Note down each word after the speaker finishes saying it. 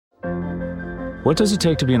What does it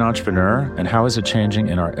take to be an entrepreneur, and how is it changing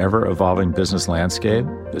in our ever-evolving business landscape?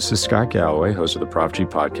 This is Scott Galloway, host of the Prop G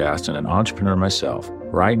podcast and an entrepreneur myself.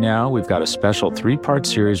 Right now, we've got a special 3-part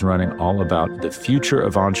series running all about the future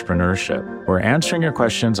of entrepreneurship. We're answering your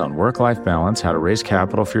questions on work-life balance, how to raise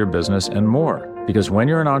capital for your business, and more. Because when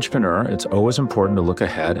you're an entrepreneur, it's always important to look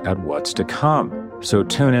ahead at what's to come. So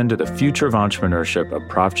tune in to the Future of Entrepreneurship, a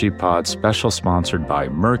Prop G pod special sponsored by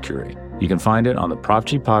Mercury. You can find it on the Prop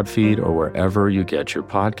G Pod feed or wherever you get your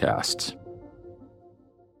podcasts.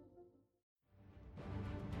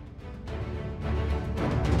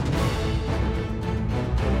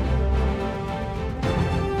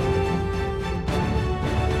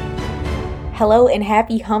 Hello and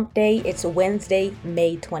happy hump day. It's Wednesday,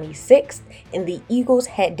 May 26th, and the Eagles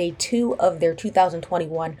had day 2 of their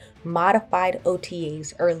 2021 modified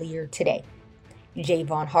OTAs earlier today.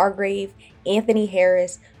 Javon Hargrave, Anthony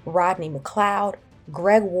Harris, Rodney McLeod,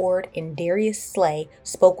 Greg Ward, and Darius Slay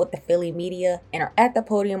spoke with the Philly media and are at the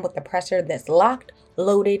podium with the presser that's locked,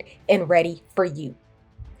 loaded, and ready for you.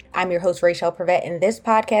 I'm your host, Rachel Prevet, and this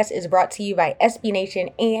podcast is brought to you by SB Nation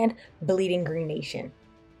and Bleeding Green Nation.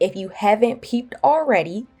 If you haven't peeped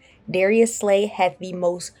already, Darius Slay had the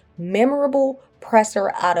most memorable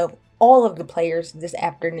presser out of all of the players this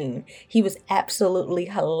afternoon. He was absolutely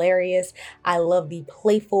hilarious. I love the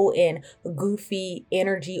playful and goofy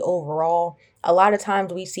energy overall. A lot of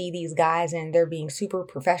times we see these guys and they're being super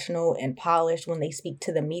professional and polished when they speak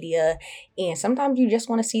to the media. And sometimes you just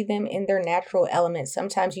want to see them in their natural element.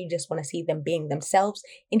 Sometimes you just want to see them being themselves.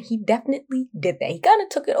 And he definitely did that. He kind of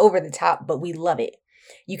took it over the top, but we love it.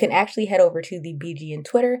 You can actually head over to the BGN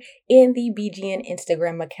Twitter and the BGN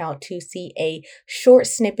Instagram account to see a short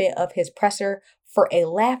snippet of his presser for a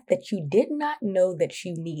laugh that you did not know that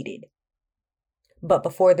you needed. But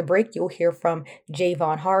before the break, you'll hear from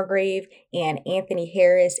Javon Hargrave and Anthony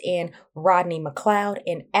Harris and Rodney McLeod.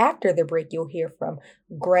 And after the break, you'll hear from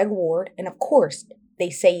Greg Ward. And of course, they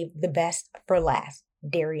saved the best for last,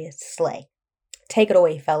 Darius Slay. Take it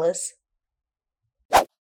away, fellas.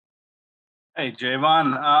 Hey,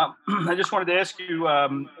 Javon, I just wanted to ask you,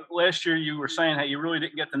 last year you were saying how you really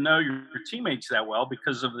didn't get to know your teammates that well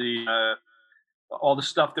because of the all the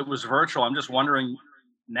stuff that was virtual. I'm just wondering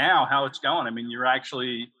now how it's going. I mean, you're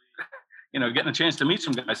actually, getting a chance to meet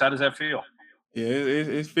some guys. How does that feel? Yeah,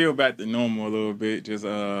 it feel back to normal a little bit. Just,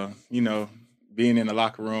 being in the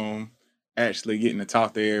locker room, actually getting to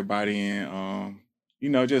talk to everybody and,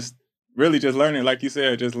 just really just learning, like you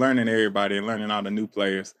said, just learning everybody and learning all the new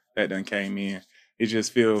players that done came in. It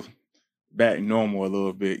just feels back normal a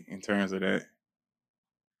little bit in terms of that.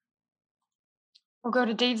 We'll go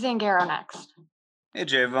to Dave Zangaro next. Hey,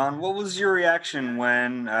 Javon, what was your reaction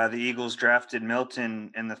when the Eagles drafted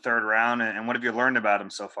Milton in the 3rd round, and what have you learned about him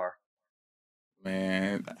so far?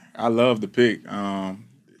 Man, I love the pick.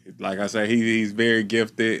 Like I said, he's very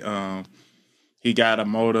gifted. He got a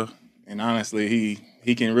motor, and honestly,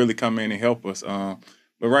 he can really come in and help us.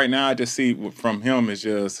 But right now, I just see from him is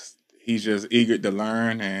he's just eager to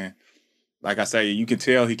learn, and like I say, you can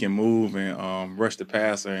tell he can move and rush the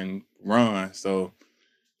passer and run. So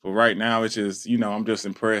for right now, it's just I'm just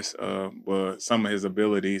impressed with some of his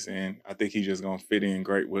abilities, and I think he's just gonna fit in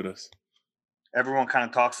great with us. Everyone kind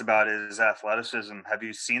of talks about his athleticism. Have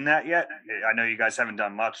you seen that yet? I know you guys haven't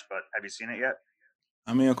done much, but have you seen it yet?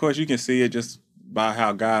 I mean, of course, you can see it just by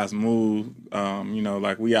how guys move.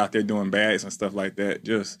 Like we out there doing bags and stuff like that.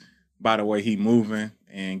 Just by the way he moving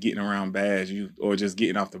and getting around bags, or just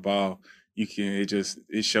getting off the ball,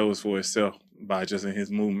 it shows for itself by just in his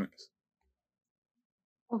movements.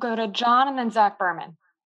 We'll go to John and then Zach Berman.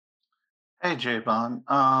 Hey,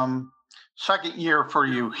 Javon. Second year for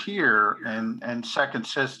you here and second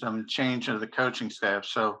system change of the coaching staff.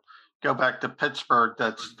 So go back to Pittsburgh.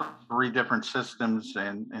 That's 3 different systems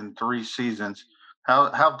in 3 seasons.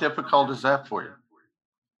 How difficult is that for you?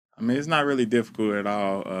 I mean, it's not really difficult at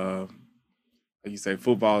all. Like you say,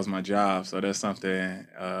 football is my job, so that's something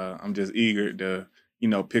I'm just eager to,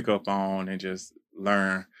 pick up on and just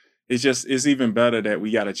learn. It's even better that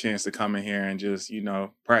we got a chance to come in here and just,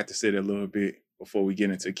 practice it a little bit before we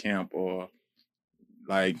get into camp, or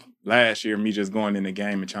like last year, me just going in the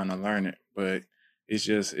game and trying to learn it. But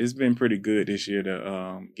it's been pretty good this year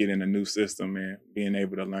to get in a new system and being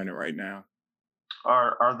able to learn it right now.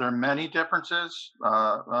 Are there many differences?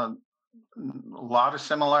 A lot of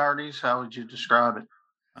similarities? How would you describe it?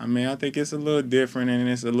 I mean, I think it's a little different and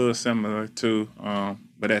it's a little similar too.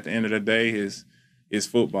 But at the end of the day, it's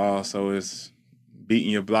football, so it's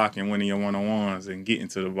beating your block and winning your one-on-ones and getting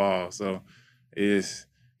to the ball. So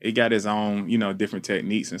it got its own, different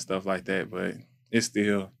techniques and stuff like that. But it's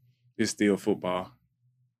still football.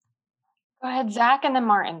 Go ahead, ahead, Zach, and then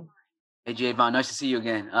Martin. Hey, Javon, nice to see you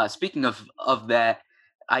again. Speaking of that,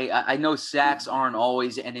 I know sacks aren't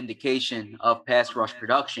always an indication of pass rush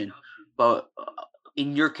production, but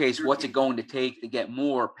in your case, what's it going to take to get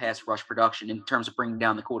more pass rush production in terms of bringing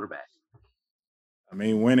down the quarterback? I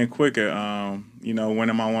mean, winning quicker,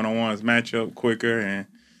 winning my one-on-ones matchup quicker and,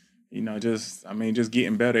 just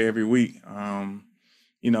getting better every week.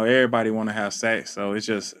 Everybody want to have sacks, so it's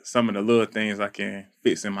just some of the little things I can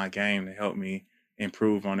fix in my game to help me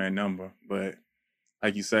improve on that number. But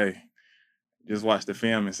like you say, just watch the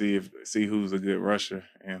film and see who's a good rusher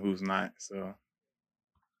and who's not. So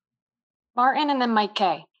Martin and then Mike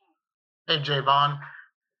K. Hey, Javon.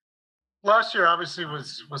 Last year obviously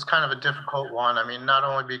was kind of a difficult one. I mean, not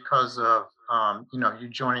only because of you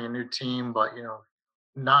joining a new team, but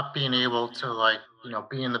not being able to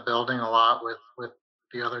be in the building a lot with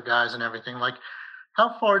the other guys and everything. Like,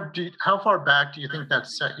 how far back do you think that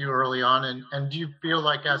set you early on? And do you feel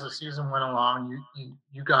like as the season went along,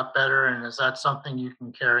 you got better? And is that something you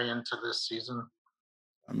can carry into this season?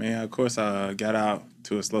 I mean, of course, I got out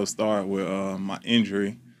to a slow start with my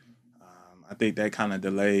injury. I think that kind of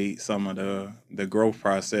delayed some of the growth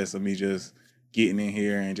process of me just getting in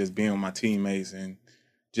here and just being with my teammates and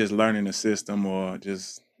just learning the system or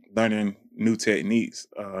just learning new techniques.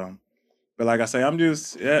 But like I say,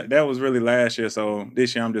 that was really last year. So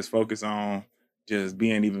this year I'm just focused on just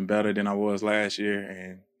being even better than I was last year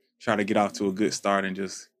and try to get off to a good start and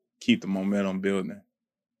just keep the momentum building.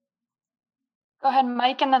 Go ahead,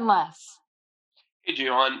 Mike, and then Les. Hey,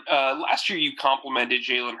 Javon. Last year you complimented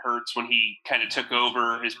Jalen Hurts when he kind of took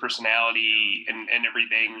over his personality and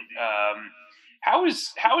everything. How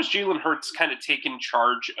is Jalen Hurts kind of taken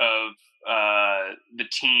charge of the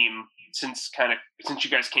team since you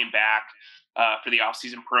guys came back for the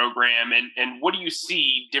offseason program? And what do you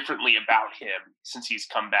see differently about him since he's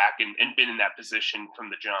come back and been in that position from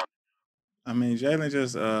the jump? I mean, Jalen's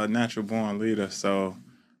just a natural born leader, so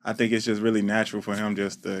I think it's just really natural for him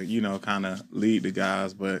just to, kind of lead the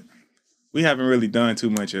guys. But we haven't really done too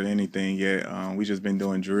much of anything yet. We just been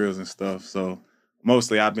doing drills and stuff. So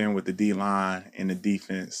mostly I've been with the D-line and the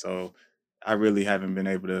defense. So I really haven't been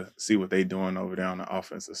able to see what they're doing over there on the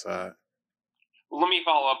offensive side. Well, let me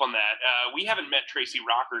follow up on that. We haven't met Tracy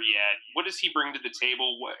Rocker yet. What does he bring to the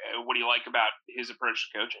table? What do you like about his approach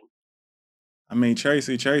to coaching? I mean,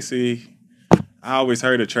 Tracy, I always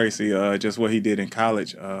heard of Tracy, just what he did in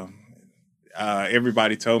college.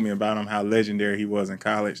 Everybody told me about him, how legendary he was in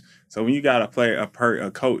college. So when you got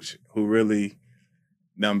a coach who really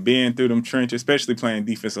been through them trenches, especially playing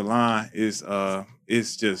defensive line, is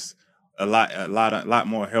just a lot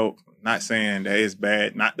more help. Not saying that it's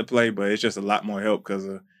bad not to play, but it's just a lot more help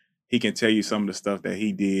because he can tell you some of the stuff that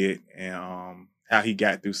he did and how he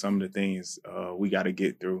got through some of the things we got to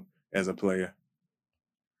get through as a player.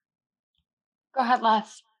 Go ahead,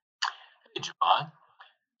 Les. Hey, Javon.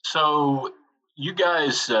 So you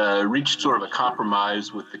guys reached sort of a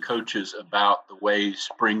compromise with the coaches about the way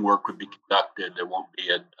spring work would be conducted. There won't be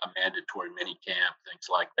a mandatory mini camp, things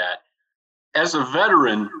like that. As a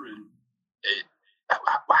veteran,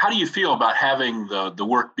 how do you feel about having the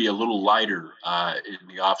work be a little lighter in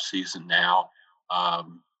the off season now?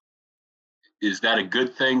 Is that a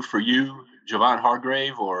good thing for you, Javon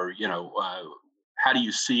Hargrave, or how do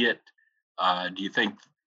you see it? Do you think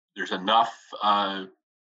there's enough,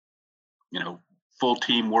 full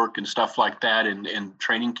team work and stuff like that in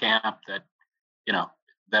training camp that,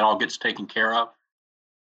 that all gets taken care of?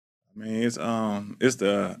 I mean, it's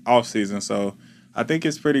the off season, so I think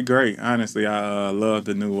it's pretty great. Honestly, I love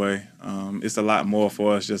the new way. It's a lot more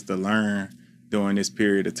for us just to learn during this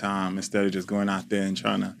period of time instead of just going out there and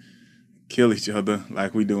trying to kill each other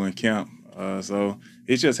like we do in camp. So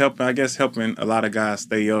it's just helping a lot of guys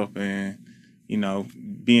stay up and,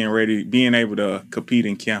 being ready, being able to compete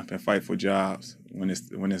in camp and fight for jobs when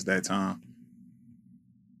it's that time.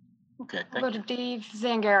 Okay, We'll go to Dave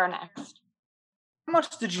Zangaro next. How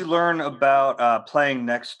much did you learn about playing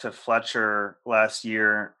next to Fletcher last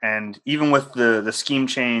year? And even with the scheme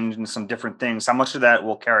change and some different things, how much of that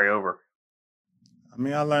will carry over? I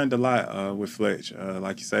mean, I learned a lot with Fletch.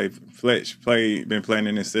 Like you say, Fletch been playing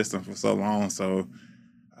in this system for so long, so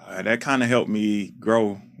that kind of helped me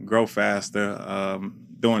grow faster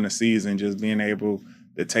during the season, just being able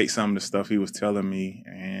to take some of the stuff he was telling me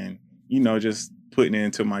and, just putting it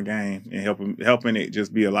into my game and helping it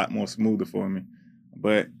just be a lot more smoother for me.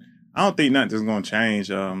 But I don't think nothing's going to change.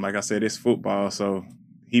 Like I said, it's football, so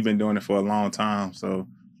he's been doing it for a long time, so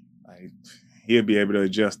he'll be able to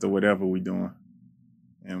adjust to whatever we're doing.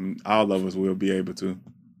 And all of us will be able to.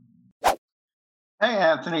 Hey,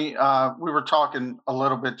 Anthony, we were talking a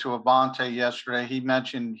little bit to Avante yesterday. He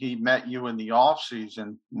mentioned he met you in the off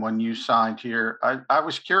season when you signed here. I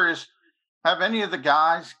was curious, have any of the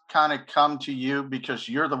guys kind of come to you because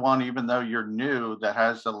you're the one, even though you're new, that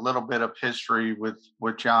has a little bit of history with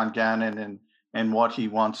John Gannon and what he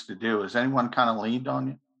wants to do? Has anyone kind of leaned on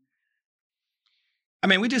you? I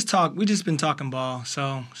mean, we just been talking ball.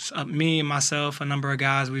 So me and myself, a number of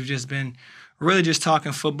guys, we've just been really just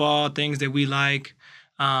talking football, things that we like,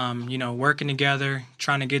 working together,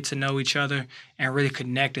 trying to get to know each other and really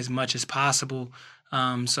connect as much as possible.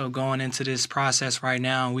 So going into this process right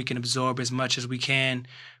now, we can absorb as much as we can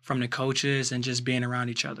from the coaches and just being around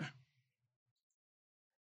each other.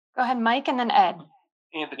 Go ahead, Mike, and then Ed.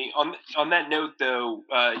 Anthony, on that note, though,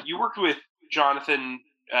 you worked with Jonathan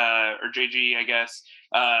or JG, I guess,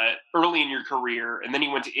 early in your career, and then he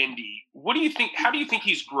went to Indy. What do you think? How do you think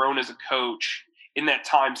he's grown as a coach in that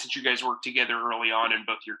time since you guys worked together early on in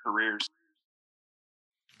both your careers?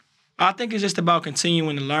 I think it's just about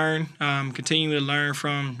continuing to learn,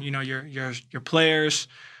 from your players,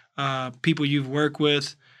 people you've worked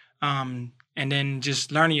with, and then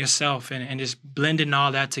just learning yourself and just blending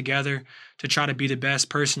all that together to try to be the best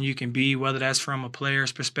person you can be, whether that's from a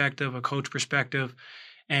player's perspective, a coach perspective.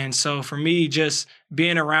 And so for me, just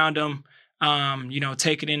being around him,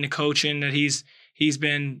 taking in the coaching that he's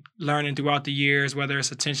been learning throughout the years, whether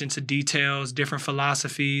it's attention to details, different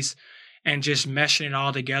philosophies, and just meshing it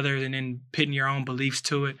all together and then putting your own beliefs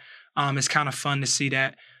to it. It's kind of fun to see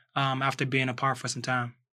that after being apart for some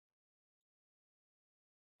time.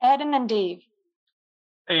 Ed and then Dave.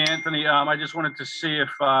 Hey, Anthony, I just wanted to see if,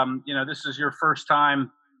 this is your first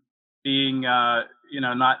time being,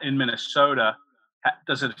 not in Minnesota.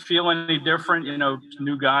 Does it feel any different?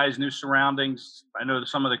 New guys, new surroundings. I know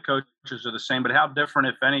some of the coaches are the same, but how different,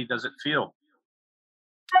 if any, does it feel?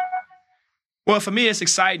 Well, for me, it's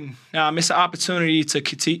exciting. It's an opportunity to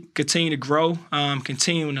continue to grow,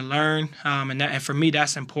 continuing to learn, and for me,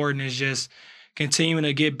 that's important. Is just continuing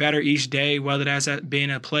to get better each day, whether that's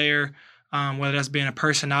being a player, whether that's being a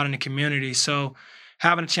person out in the community. So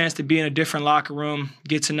having a chance to be in a different locker room,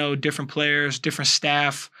 get to know different players, different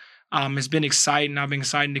staff, it's been exciting. I've been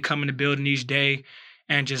excited to come in the building each day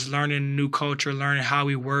and just learning a new culture, learning how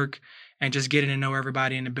we work, and just getting to know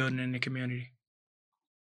everybody in the building and in the community.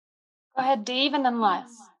 Go ahead, Dave, and then Les.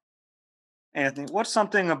 Anthony, what's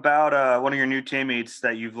something about one of your new teammates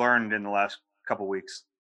that you've learned in the last couple weeks?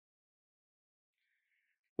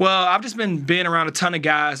 Well, I've just been being around a ton of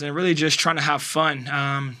guys and really just trying to have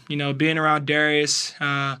fun. Being around Darius,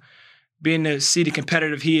 being to see the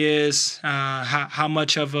competitive he is, how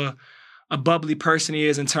much of a bubbly person he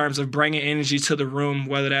is in terms of bringing energy to the room,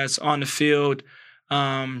 whether that's on the field,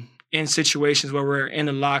 in situations where we're in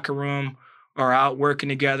the locker room or out working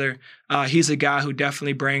together. He's a guy who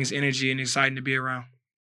definitely brings energy and exciting to be around.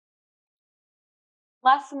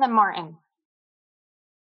 Les and then Martin.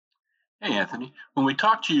 Hey, Anthony. When we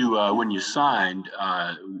talked to you when you signed,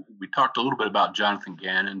 we talked a little bit about Jonathan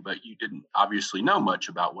Gannon, but you didn't obviously know much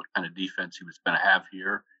about what kind of defense he was going to have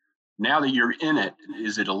here. Now that you're in it,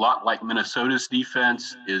 is it a lot like Minnesota's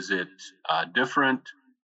defense? Is it different?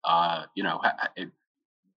 Have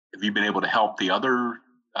you been able to help the other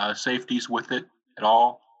safeties with it at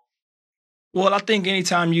all? Well, I think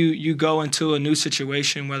anytime you go into a new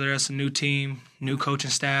situation, whether that's a new team, new coaching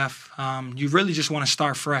staff, you really just want to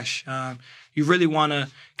start fresh. You really want to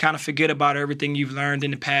kind of forget about everything you've learned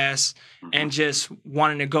in the past and just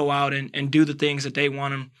wanting to go out and do the things that they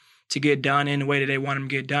want them to get done in the way that they want them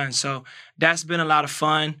to get done. So that's been a lot of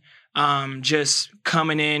fun, just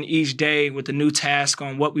coming in each day with a new task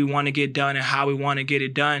on what we want to get done and how we want to get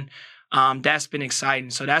it done. That's been exciting.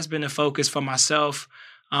 So that's been the focus for myself.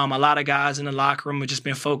 A lot of guys in the locker room have just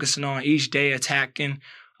been focusing on each day attacking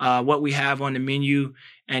what we have on the menu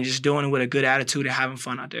and just doing it with a good attitude and having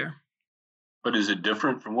fun out there. But is it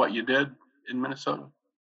different from what you did in Minnesota?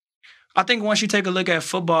 I think once you take a look at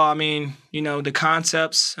football, the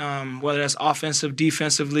concepts, whether that's offensive,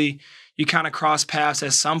 defensively, you kind of cross paths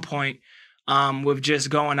at some point with just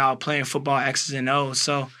going out playing football X's and O's.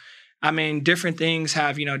 So, different things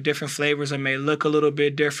have, different flavors that may look a little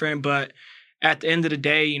bit different, but at the end of the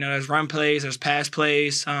day, there's run plays, there's pass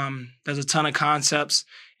plays, there's a ton of concepts,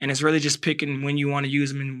 and it's really just picking when you want to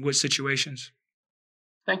use them in which situations.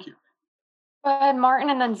 Thank you. Go ahead,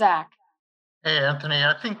 Martin, and then Zach. Hey, Anthony,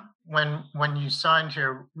 I think when you signed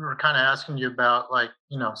here, we were kind of asking you about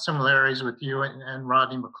similarities with you and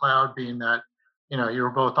Rodney McLeod, being that, you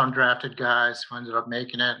were both undrafted guys who ended up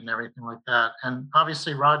making it and everything like that. And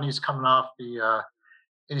obviously Rodney's coming off the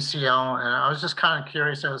ACL, and I was just kind of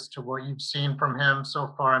curious as to what you've seen from him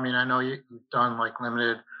so far. I mean, I know you've done like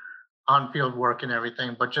limited on-field work and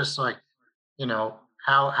everything, but just like,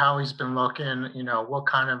 how he's been looking, what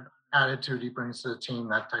kind of attitude he brings to the team,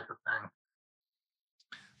 that type of thing.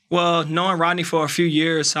 Well, knowing Rodney for a few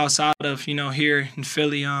years outside of, here in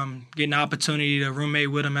Philly, getting the opportunity to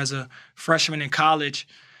roommate with him as a freshman in college,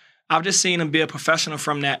 I've just seen him be a professional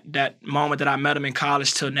from that moment that I met him in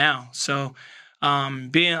college till now. So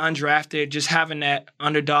being undrafted, just having that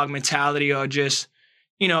underdog mentality, or just,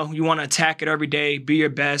 you want to attack it every day, be your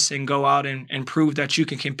best, and go out and prove that you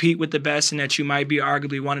can compete with the best and that you might be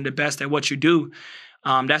arguably one of the best at what you do.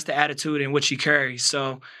 That's the attitude in which he carries.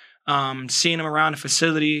 So seeing him around the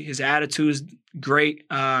facility, his attitude is great,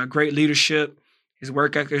 great leadership, his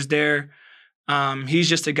work ethic is there. He's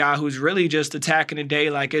just a guy who's really just attacking the day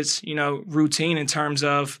like it's, routine in terms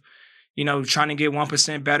of, trying to get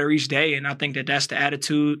 1% better each day. And I think that that's the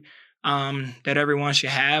attitude that everyone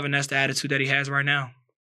should have, and that's the attitude that he has right now.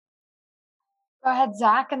 Go ahead,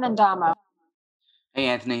 Zach, and then Damo. Hey,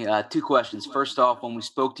 Anthony, 2 questions. First off, when we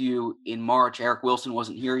spoke to you in March, Eric Wilson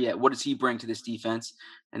wasn't here yet. What does he bring to this defense?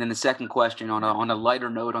 And then the second question, on a lighter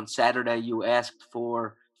note, on Saturday, you asked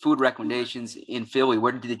for food recommendations in Philly.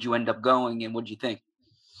 Where did you end up going, and what did you think?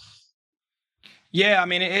 Yeah, I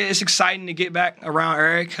mean, it's exciting to get back around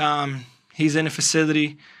Eric. He's in the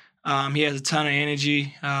facility. He has a ton of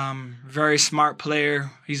energy, very smart player.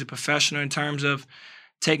 He's a professional in terms of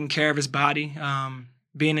taking care of his body,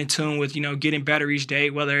 being in tune with, getting better each day,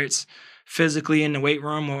 whether it's physically in the weight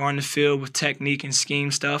room or on the field with technique and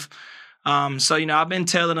scheme stuff. So, I've been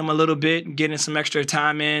telling him a little bit, getting some extra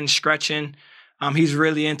time in, stretching. He's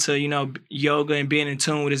really into, yoga and being in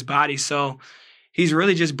tune with his body. So he's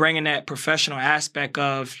really just bringing that professional aspect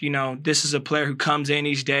of, this is a player who comes in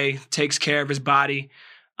each day, takes care of his body,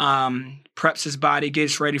 preps his body,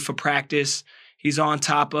 gets ready for practice. He's on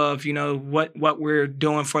top of, what we're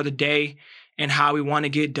doing for the day and how we want to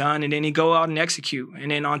get done. And then he go out and execute.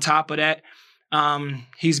 And then on top of that,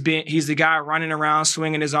 he's the guy running around,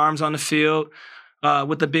 swinging his arms on the field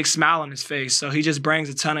with a big smile on his face. So he just brings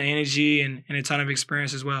a ton of energy and a ton of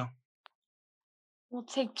experience as well. We'll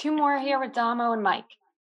take 2 more here with Damo and Mike.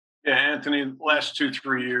 Yeah, Anthony, the last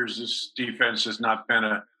 2-3 years, this defense has not been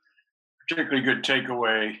a particularly good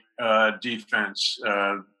takeaway defense.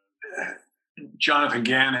 Jonathan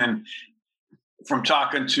Gannon, from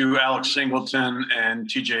talking to Alex Singleton and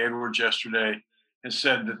TJ Edwards yesterday, has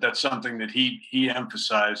said that that's something that he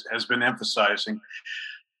has been emphasizing.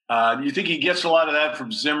 Do you think he gets a lot of that from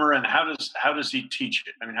Zimmer, and how does he teach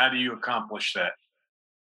it? I mean, how do you accomplish that?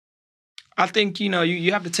 I think,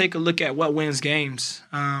 you have to take a look at what wins games.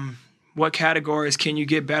 What categories can you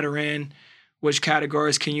get better in? Which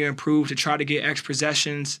categories can you improve to try to get X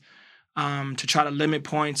possessions, to try to limit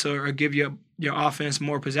points or give your offense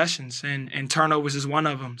more possessions? And turnovers is one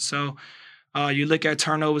of them. So you look at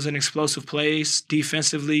turnovers and explosive plays.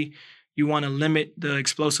 Defensively, you want to limit the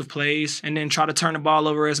explosive plays and then try to turn the ball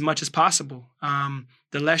over as much as possible.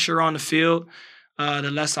 The less you're on the field, the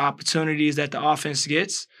less opportunities that the offense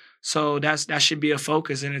gets. So that should be a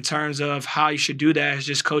focus. And in terms of how you should do that is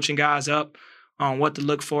just coaching guys up on what to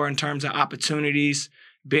look for in terms of opportunities,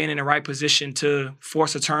 being in the right position to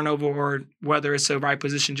force a turnover, or whether it's the right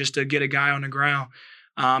position just to get a guy on the ground,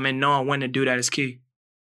 and knowing when to do that is key.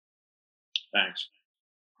 Thanks.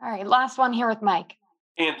 All right, last one here with Mike.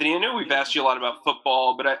 Anthony, I know we've asked you a lot about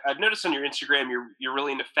football, but I've noticed on your Instagram you're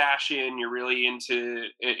really into fashion. You're really into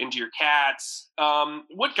your cats.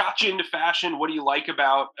 What got you into fashion? What do you like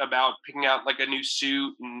about picking out like a new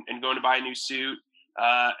suit and going to buy a new suit?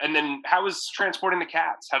 And then how was transporting the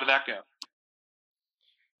cats? How did that go?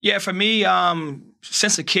 Yeah, for me,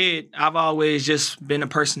 since a kid, I've always just been a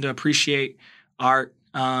person to appreciate art,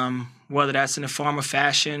 whether that's in the form of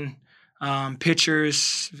fashion,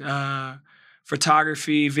 pictures,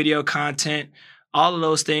 photography, video content. All of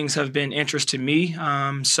those things have been interest to me.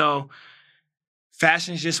 So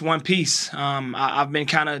fashion is just one piece. I've been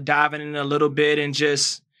kind of diving in a little bit and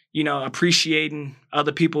just, appreciating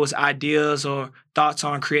other people's ideas or thoughts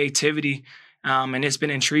on creativity. And it's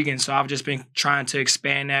been intriguing. So I've just been trying to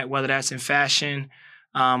expand that, whether that's in fashion,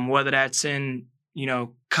 whether that's in,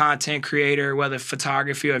 content creator, whether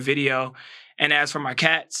photography or video. And as for my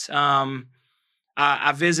cats,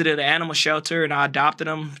 I visited an animal shelter and I adopted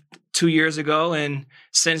them 2 years ago. And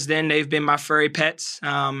since then, they've been my furry pets.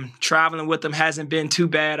 Traveling with them hasn't been too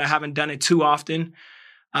bad. I haven't done it too often.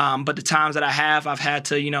 But the times that I have, I've had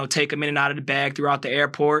to, take them in and out of the bag throughout the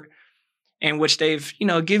airport, in which they've,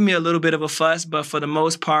 given me a little bit of a fuss. But for the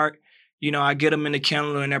most part, I get them in the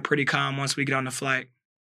kennel and they're pretty calm once we get on the flight.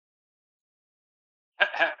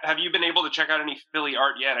 Have you been able to check out any Philly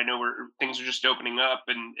art yet? I know things are just opening up,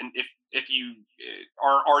 and if you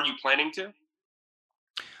are you planning to?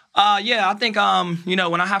 Yeah, I think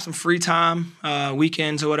when I have some free time,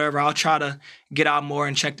 weekends or whatever, I'll try to get out more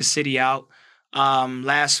and check the city out.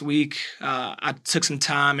 Last week, I took some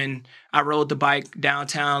time and I rode the bike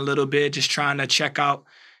downtown a little bit, just trying to check out,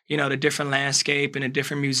 the different landscape and the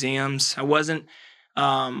different museums. I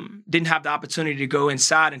didn't have the opportunity to go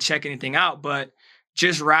inside and check anything out, but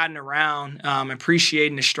just riding around,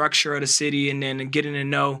 appreciating the structure of the city and then getting to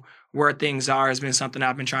know where things are has been something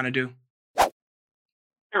I've been trying to do.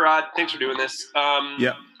 Hey, Rod, thanks for doing this.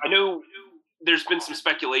 Yeah. I know there's been some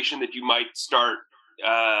speculation that you might start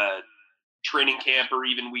training camp or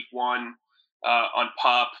even week one on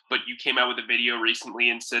PUP, but you came out with a video recently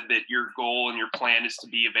and said that your goal and your plan is to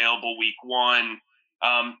be available week one.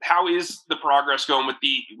 How is the progress going with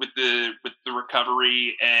the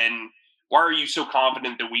recovery, and why are you so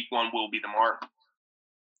confident that week one will be the mark?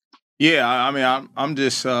 Yeah, I mean, I'm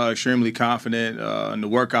just extremely confident in the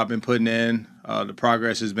work I've been putting in. The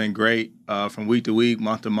progress has been great from week to week,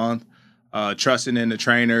 month to month. Trusting in the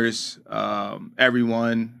trainers,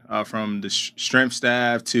 everyone from the strength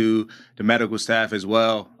staff to the medical staff as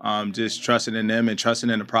well. Just trusting in them and trusting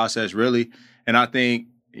in the process, really. And I think,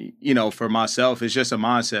 for myself, it's just a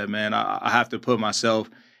mindset, man. I have to put myself,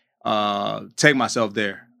 take myself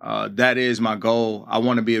there. That is my goal. I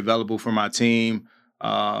want to be available for my team.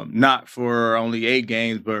 Not for only 8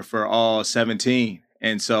 games, but for all 17.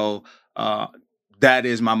 And so that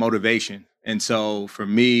is my motivation. And so for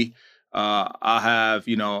me, I have,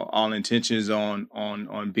 all intentions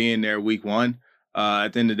on being there week one.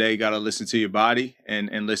 At the end of the day, you got to listen to your body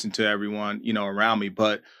and listen to everyone, around me.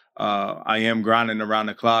 But I am grinding around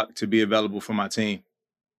the clock to be available for my team.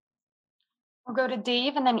 We'll go to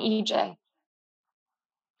Dave and then EJ.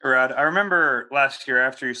 Rod, I remember last year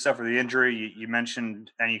after you suffered the injury, you mentioned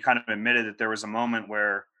and you kind of admitted that there was a moment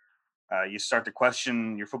where you start to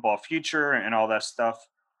question your football future and all that stuff.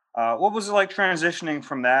 What was it like transitioning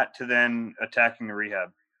from that to then attacking the rehab?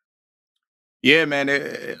 Yeah, man,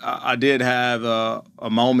 I did have a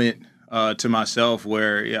moment to myself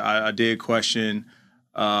where I did question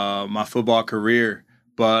my football career.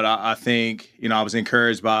 But I think, I was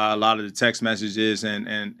encouraged by a lot of the text messages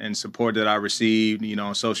and support that I received,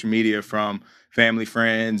 on social media from family,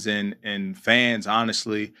 friends, and fans,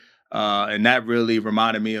 honestly. And that really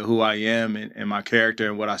reminded me of who I am and my character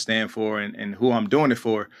and what I stand for and who I'm doing it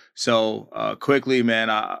for. So quickly, man,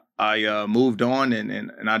 I moved on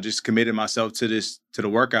and I just committed myself to the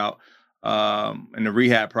workout and the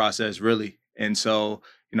rehab process, really. And so,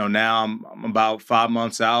 now I'm about 5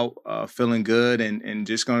 months out, feeling good and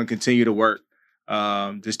just going to continue to work.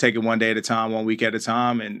 Just take it one day at a time, 1 week at a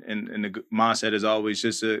time. And the mindset is always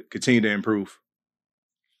just to continue to improve.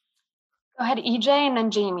 Go ahead, EJ, and then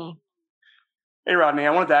Jamie. Hey, Rodney, I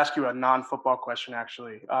wanted to ask you a non-football question,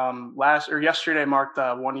 actually. Yesterday marked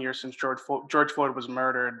 1 year since George Floyd was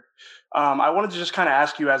murdered. I wanted to just kind of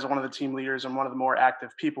ask you, as one of the team leaders and one of the more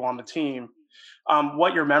active people on the team,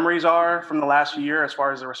 what your memories are from the last year as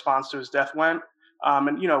far as the response to his death went,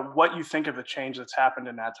 and what you think of the change that's happened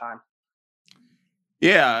in that time.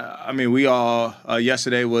 Yeah, I mean, we all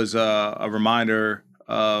yesterday was a reminder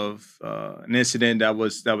of an incident that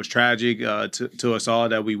was tragic to us all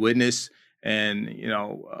that we witnessed, and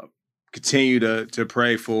continue to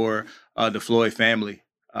pray for the Floyd family.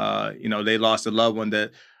 They lost a loved one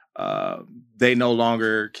that they no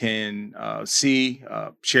longer can see,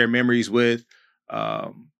 share memories with,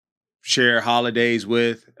 share holidays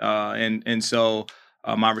with, and so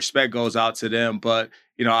my respect goes out to them. But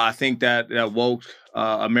I think that woke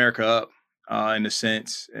America up in a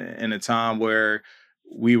sense, in a time where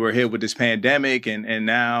we were hit with this pandemic, and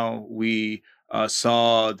now we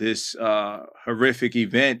saw this horrific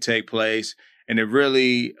event take place, and it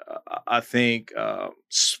really, I think,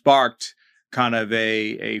 sparked kind of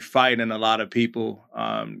a fight in a lot of people,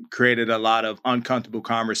 created a lot of uncomfortable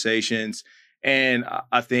conversations. And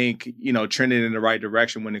I think, trending in the right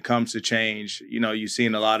direction when it comes to change. You've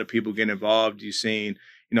seen a lot of people get involved. You've seen,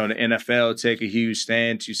 the NFL take a huge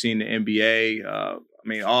stance. You've seen the NBA,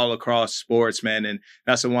 all across sports, man. And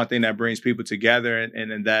that's the one thing that brings people together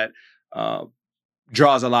and that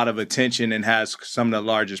draws a lot of attention and has some of the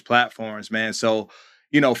largest platforms, man. So,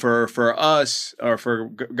 for us or for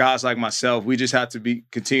guys like myself, we just have to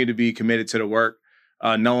continue to be committed to the work.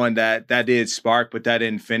 Knowing that did spark, but that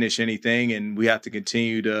didn't finish anything. And we have to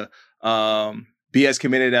continue to be as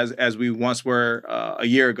committed as we once were a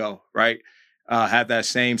year ago, right? Have that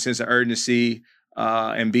same sense of urgency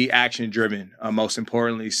and be action driven, most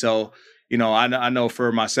importantly. So, I know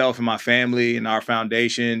for myself and my family and our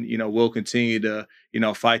foundation, we'll continue to,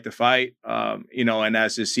 fight the fight. And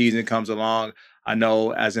as the season comes along, I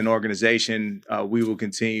know as an organization, we will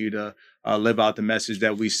continue to live out the message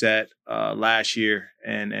that we set last year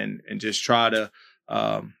and just try to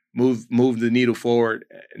move the needle forward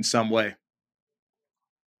in some way.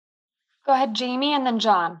 Go ahead, Jamie, and then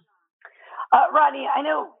John. Rodney, I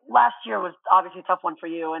know last year was obviously a tough one for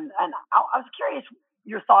you, and I was curious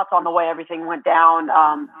your thoughts on the way everything went down,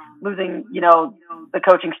 losing, the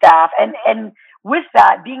coaching staff, and with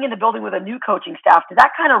that, being in the building with a new coaching staff, did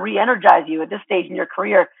that kind of re-energize you at this stage in your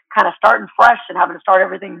career, kind of starting fresh and having to start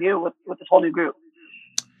everything new with this whole new group?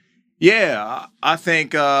 Yeah, I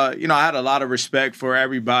think, I had a lot of respect for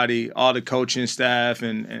everybody, all the coaching staff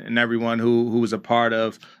and everyone who was a part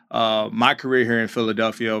of my career here in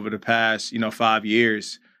Philadelphia over the past, 5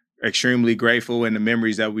 years. Extremely grateful in the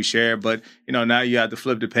memories that we share. But, now you have to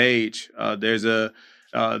flip the page. There's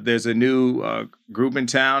a new group in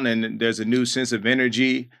town and there's a new sense of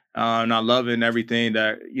energy. And I'm loving everything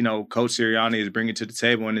that, Coach Sirianni is bringing to the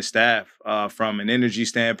table and his staff from an energy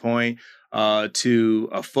standpoint, to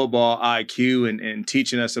a football IQ and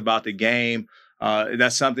teaching us about the game.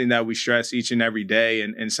 That's something that we stress each and every day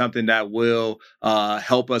and something that will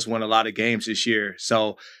help us win a lot of games this year.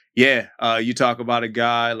 So, yeah, you talk about a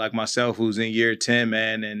guy like myself who's in year 10,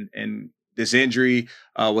 man, and this injury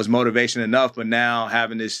was motivation enough, but now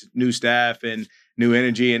having this new staff and new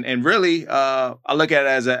energy and really I look at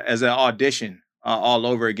it as an audition all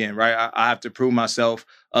over again, right? I have to prove myself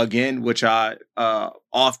again, which I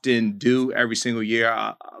often do every single year.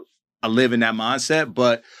 I live in that mindset,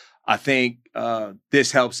 but I think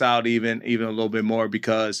this helps out even a little bit more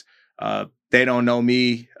because they don't know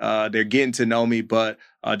me. They're getting to know me, but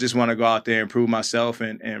I just want to go out there and prove myself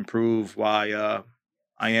and prove why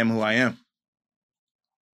I am who I am.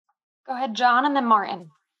 Go ahead, John, and then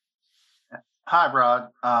Martin. Hi, Rod.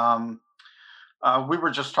 We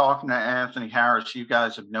were just talking to Anthony Harris. You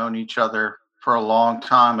guys have known each other for a long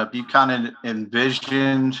time. Have you kind of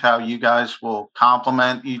envisioned how you guys will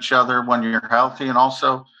complement each other when you're healthy? And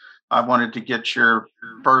also, I wanted to get your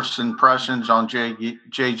first impressions on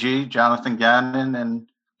JG, Jonathan Gannon, and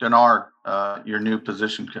Denard, your new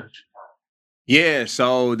position coach. Yeah,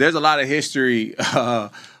 so there's a lot of history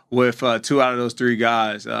with two out of those three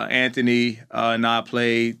guys. Anthony and I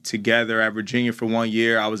played together at Virginia for 1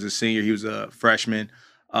 year. I was a senior. He was a freshman.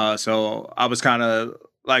 So I was kind of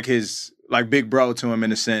like his big bro to him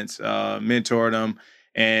in a sense, mentored him.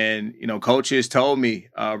 And, coaches told me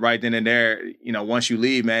right then and there, once you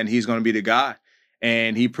leave, man, he's going to be the guy.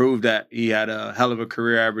 And he proved that. He had a hell of a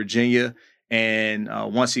career at Virginia. And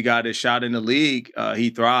once he got his shot in the league, he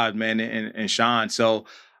thrived, man, and shined. So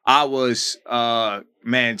I was,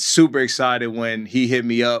 super excited when he hit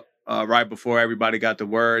me up right before everybody got the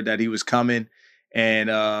word that he was coming. And,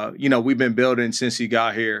 we've been building since he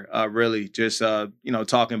got here, really just,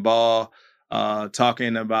 talking ball,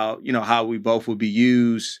 talking about, how we both would be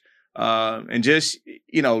used and just,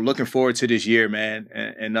 looking forward to this year, man,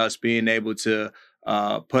 and us being able to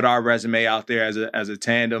put our resume out there as a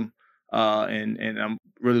tandem. And I'm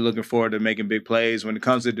really looking forward to making big plays. When it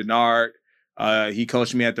comes to Denard, he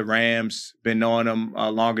coached me at the Rams, been knowing him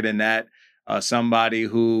longer than that. Somebody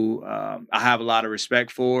who I have a lot of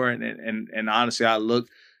respect for and honestly I look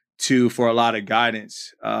to for a lot of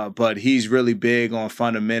guidance. But he's really big on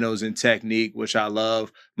fundamentals and technique, which I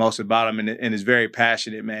love most about him and is very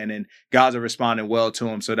passionate, man. And guys are responding well to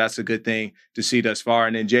him. So that's a good thing to see thus far.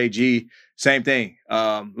 And then JG, same thing.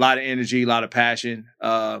 A lot of energy, a lot of passion.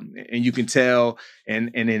 And you can tell and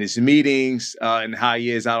in his meetings and how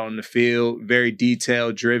he is out on the field, very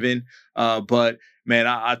detail driven. But man,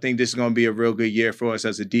 I think this is going to be a real good year for us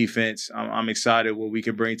as a defense. I'm excited what we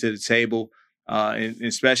can bring to the table. And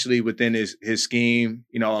especially within his scheme,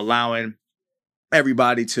 allowing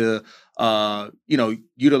everybody to,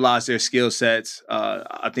 utilize their skill sets.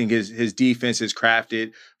 I think his defense is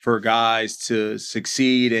crafted for guys to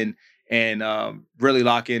succeed and really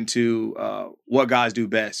lock into what guys do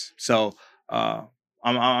best. So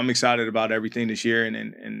I'm excited about everything this year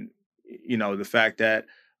and the fact that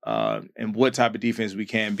and what type of defense we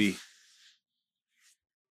can be.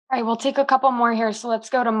 All right, we'll take a couple more here. So let's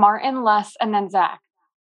go to Martin, Les, and then Zach.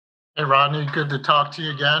 Hey, Rodney, good to talk to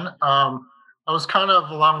you again. I was kind of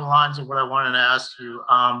along the lines of what I wanted to ask you.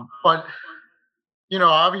 But,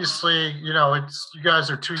 obviously, it's you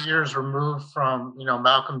guys are 2 years removed from,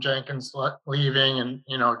 Malcolm Jenkins leaving and,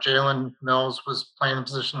 Jalen Mills was playing the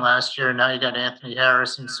position last year. And now you got Anthony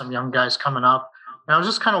Harris and some young guys coming up. And I was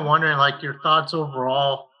just kind of wondering, your thoughts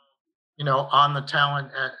overall, on the talent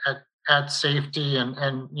at at safety,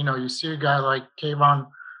 and you see a guy like Kayvon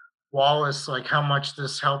Wallace, like how much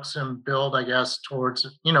this helps him build, I guess, towards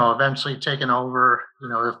eventually taking over,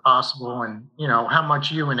 if possible, and how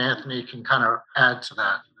much you and Anthony can kind of add to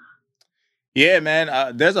that. Yeah,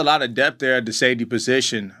 man. There's a lot of depth there at the safety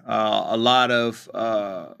position. A lot of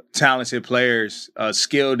talented players,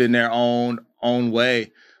 skilled in their own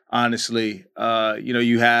way. Honestly,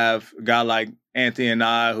 you have a guy like Anthony and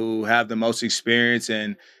I who have the most experience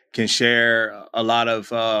and can share a lot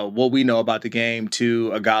of what we know about the game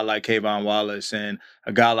to a guy like Kayvon Wallace and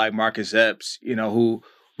a guy like Marcus Epps. Who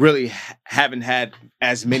really haven't had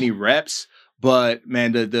as many reps, but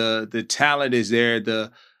man, the talent is there.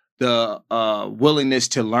 The willingness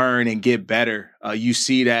to learn and get better. You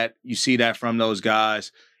see that from those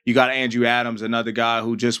guys. You got Andrew Adams, another guy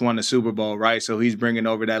who just won the Super Bowl, right? So he's bringing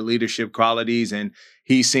over that leadership qualities, and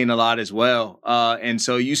he's seen a lot as well. And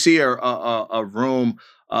so you see a room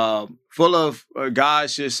full of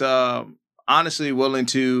guys just honestly willing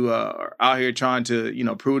to out here trying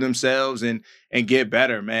to prove themselves and get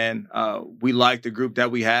better, man. We like the group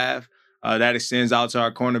that we have. That extends out to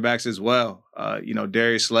our cornerbacks as well.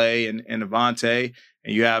 Darius Slay and Avante,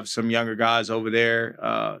 and you have some younger guys over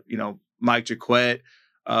there. Mike Jaquette,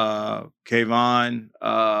 Kayvon.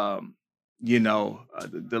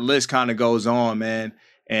 The list kind of goes on, man.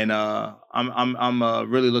 And I'm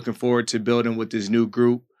really looking forward to building with this new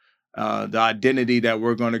group. The identity that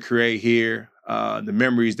we're going to create here, the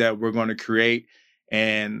memories that we're going to create,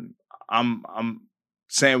 and I'm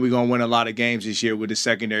saying we're going to win a lot of games this year with the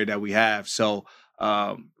secondary that we have. So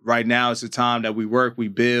right now it's the time that we work, we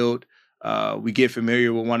build, we get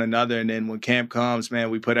familiar with one another. And then when camp comes, man,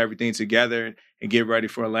 we put everything together and get ready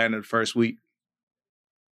for Atlanta the first week.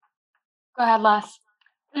 Go ahead, Les.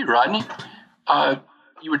 Hey, Rodney.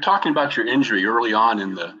 You were talking about your injury early on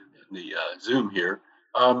in the Zoom here.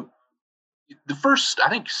 The first, I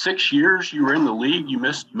think, 6 years you were in the league, you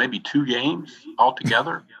missed maybe 2 games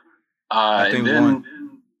altogether. I think and then, one.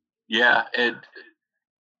 Yeah, and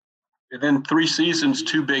then 3 seasons,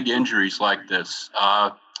 2 big injuries like this.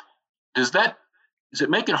 Does it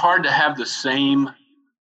make it hard to have the same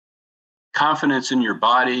confidence in your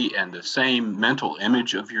body and the same mental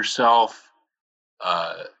image of yourself,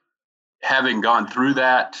 having gone through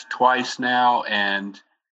that twice now? And,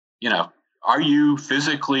 are you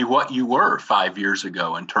physically what you were 5 years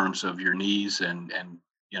ago in terms of your knees and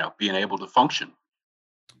being able to function?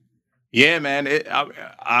 Yeah, man.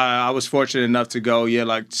 I was fortunate enough to go,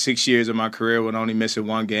 like 6 years of my career with only missing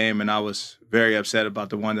 1 game, and I was very upset about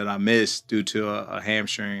the one that I missed due to a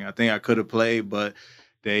hamstring. I think I could have played, but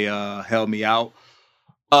they held me out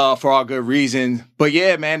for all good reason. But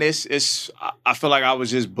yeah, man, I feel like I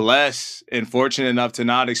was just blessed and fortunate enough to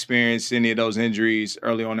not experience any of those injuries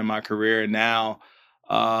early on in my career. And now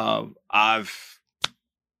I've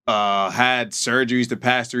had surgeries the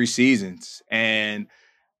past 3 seasons, and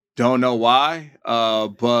don't know why,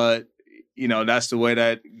 but that's the way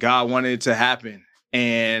that God wanted it to happen.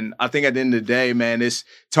 And I think at the end of the day, man, it's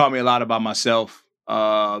taught me a lot about myself,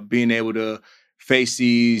 being able to face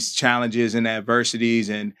these challenges and adversities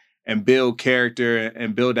and build character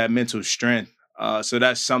and build that mental strength. So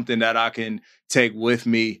that's something that I can take with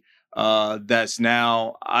me. That's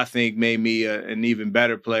now, I think, made me an even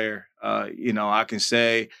better player. I can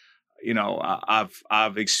say,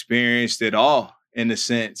 I've experienced it all in a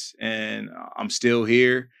sense, and I'm still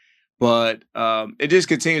here, but it just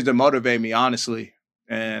continues to motivate me, honestly.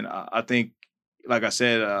 And I think, like I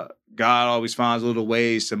said, God always finds little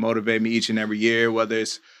ways to motivate me each and every year, whether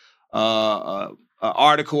it's an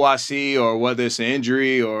article I see or whether it's an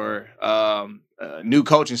injury or new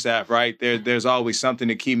coaching staff, right? There's always something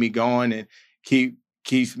to keep me going and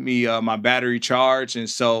keeps me my battery charged. And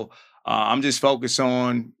so I'm just focused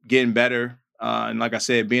on getting better. And like I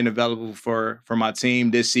said, being available for my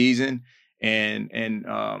team this season and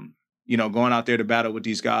going out there to battle with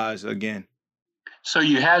these guys again. So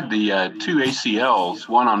you had the 2 ACLs,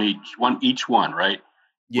 one each, right?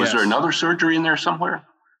 Yes. Was there another surgery in there somewhere?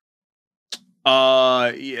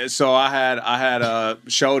 Yeah. So I had a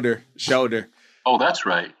shoulder. Oh, that's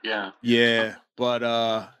right. Yeah. Yeah. But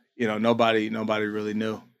nobody really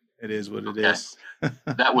knew. It is what it is.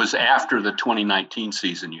 That was after the 2019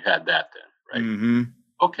 season. You had that then, right? Mm-hmm.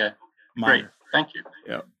 Okay. Great. Thank you.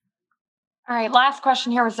 Yep. All right. Last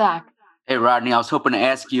question here with Zach. Hey, Rodney, I was hoping to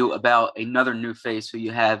ask you about another new face who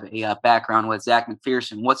you have a background with, Zach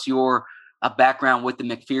McPherson. What's your background with the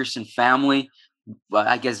McPherson family?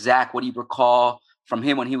 I guess, Zach, what do you recall from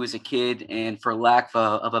him when he was a kid? And for lack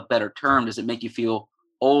of a better term, does it make you feel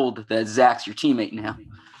old that Zach's your teammate now?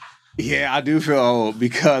 Yeah, I do feel old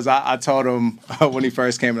because I told him when he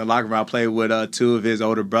first came in the locker room, I played with two of his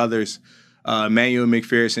older brothers, Emmanuel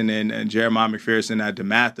McPherson and Jeremiah McPherson at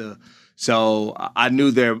DeMatha. So I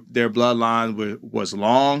knew their bloodline was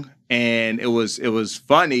long, and it was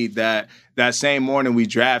funny that same morning we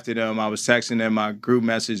drafted him. I was texting them my group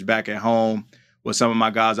message back at home with some of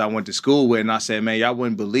my guys I went to school with, and I said, "Man, y'all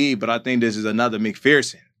wouldn't believe, but I think this is another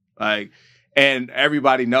McPherson." And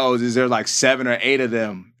everybody knows is there like 7 or 8 of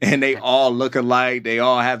them, and they all look alike. They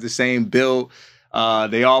all have the same build.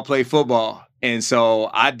 They all play football. And so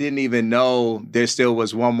I didn't even know there still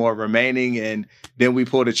was one more remaining, and then we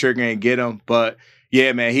pulled the trigger and get him. But,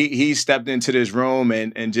 yeah, man, he stepped into this room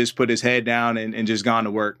and just put his head down and just gone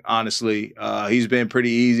to work, honestly. He's been pretty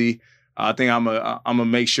easy. I think I'm gonna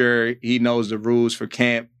make sure he knows the rules for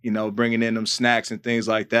camp, bringing in them snacks and things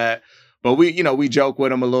like that. But we joke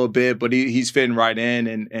with him a little bit, but he's fitting right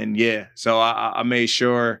in, and yeah. So I made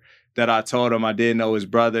sure that I told him I did know his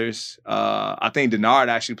brothers. I think Denard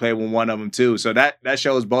actually played with one of them too, so that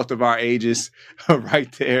shows both of our ages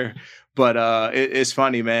right there. But it's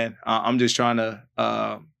funny, man. I'm just trying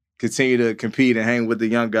to continue to compete and hang with the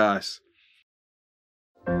young guys.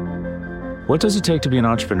 What does it take to be an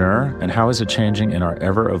entrepreneur, and how is it changing in our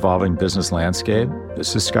ever-evolving business landscape?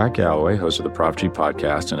 This is Scott Galloway, host of the Prop G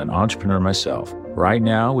podcast and an entrepreneur myself. Right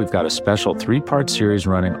now, we've got a special 3-part series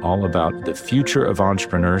running all about the future of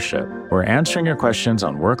entrepreneurship. We're answering your questions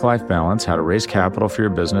on work-life balance, how to raise capital for your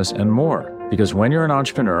business, and more. Because when you're an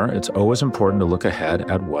entrepreneur, it's always important to look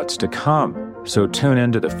ahead at what's to come. So tune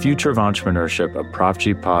in to the Future of Entrepreneurship, a Prop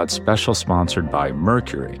G pod special sponsored by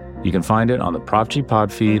Mercury. You can find it on the Prop G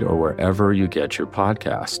Pod feed or wherever you get your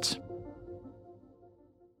podcasts.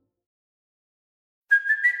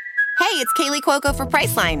 Hey, it's Kaylee Cuoco for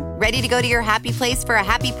Priceline. Ready to go to your happy place for a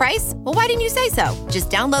happy price? Well, why didn't you say so?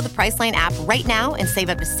 Just download the Priceline app right now and save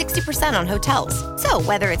up to 60% on hotels. So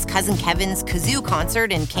whether it's Cousin Kevin's Kazoo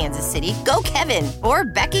Concert in Kansas City, go Kevin, or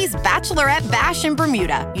Becky's Bachelorette Bash in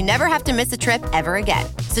Bermuda, you never have to miss a trip ever again.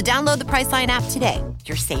 So download the Priceline app today.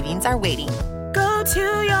 Your savings are waiting. Go to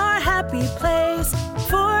your happy place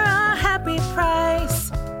for a happy price.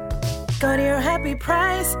 Go to your happy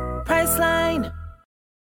price, Priceline.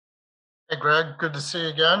 Hey, Greg, good to see you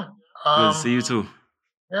again. Good to see you too.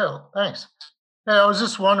 Yeah, thanks. Hey, I was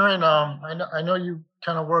just wondering, I know you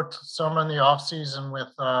kind of worked some in the offseason with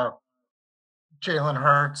Jalen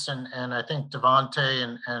Hurts and I think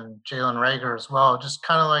Devontae and Jalen Reagor as well. Just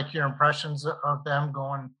kind of like your impressions of them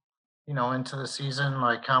going, into the season,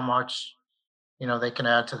 like how much, they can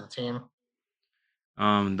add to the team.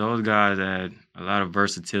 Those guys had a lot of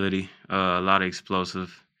versatility, a lot of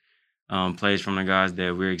explosive plays from the guys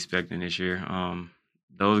that we're expecting this year.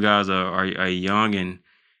 Those guys are young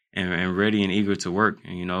and ready and eager to work,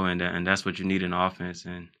 and that's what you need in offense.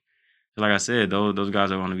 And like I said, those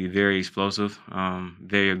guys are going to be very explosive,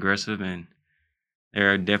 very aggressive, and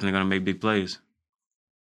they're definitely going to make big plays.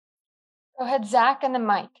 Go ahead, Zach, and then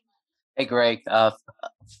Mike. Hey, Greg.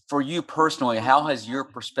 For you personally, how has your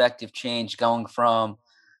perspective changed going from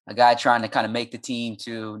a guy trying to kind of make the team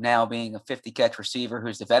to now being a 50-catch receiver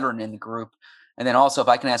who's the veteran in the group? And then also, if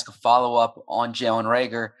I can ask a follow-up on Jalen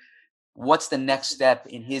Reagor, what's the next step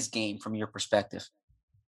in his game from your perspective?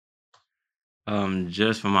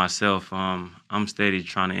 Just for myself, I'm steady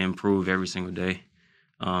trying to improve every single day.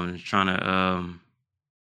 Trying to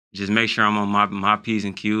just make sure I'm on my P's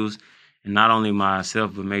and Q's. And not only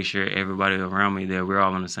myself, but make sure everybody around me that we're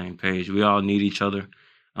all on the same page. We all need each other.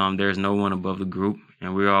 There's no one above the group,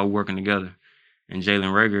 and we're all working together. And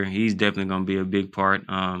Jalen Reagor, he's definitely going to be a big part.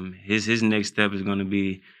 His next step is going to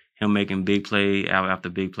be him making big play after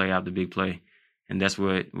big play after big play. And that's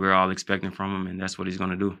what we're all expecting from him, and that's what he's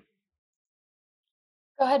going to do.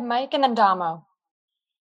 Go ahead, Mike, and then Damo.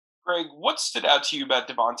 Greg, what stood out to you about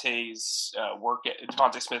Devontae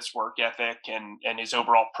Smith's work ethic and his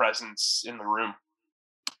overall presence in the room?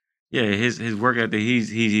 Yeah, his work ethic.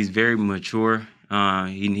 He's very mature.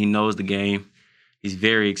 He knows the game. He's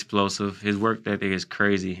very explosive. His work ethic is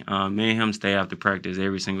crazy. Me and him stay after practice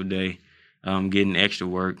every single day, getting extra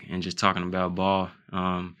work and just talking about ball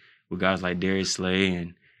with guys like Darius Slay,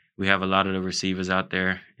 and we have a lot of the receivers out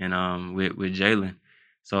there, and with Jalen.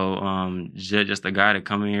 So just a guy to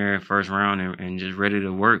come in here first round and just ready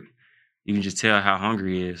to work. You can just tell how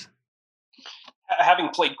hungry he is. Having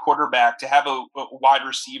played quarterback, to have a wide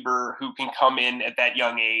receiver who can come in at that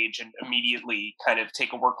young age and immediately kind of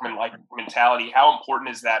take a workman-like mentality, how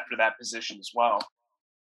important is that for that position as well?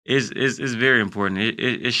 It's very important.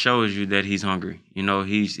 It shows you that he's hungry.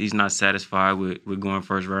 He's not satisfied with going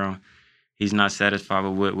first round. he's not satisfied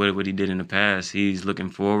with what he did in the past. He's looking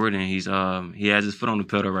forward, and he has his foot on the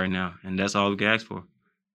pedal right now, and that's all we can ask for.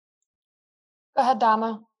 Go ahead,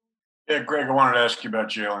 Damo. Yeah, Greg, I wanted to ask you about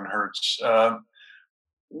Jalen Hurts.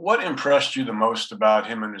 What impressed you the most about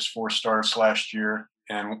him in his 4 starts last year,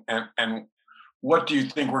 and what do you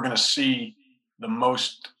think we're going to see the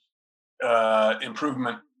most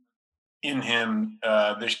improvement in him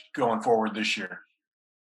going forward this year?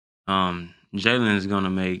 Jalen is going to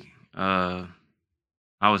make. I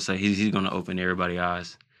would say he's going to open everybody's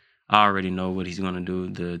eyes. I already know what he's going to do.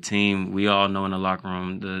 The team, we all know in the locker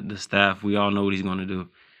room, the staff, we all know what he's going to do.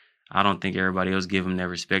 I don't think everybody else give him that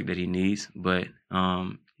respect that he needs, but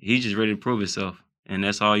he's just ready to prove himself, and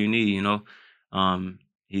that's all you need, you know.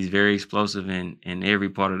 He's very explosive in every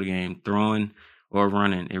part of the game, throwing or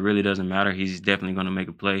running. It really doesn't matter. He's definitely going to make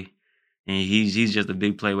a play, and he's just a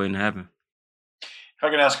big play waiting to happen. If I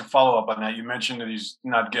could ask a follow-up on that, you mentioned that he's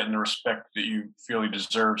not getting the respect that you feel he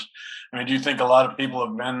deserves. I mean, do you think a lot of people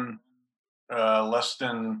have been less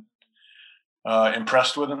than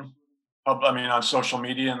impressed with him? I mean, on social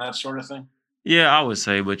media and that sort of thing? Yeah, I would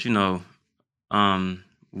say, but, you know,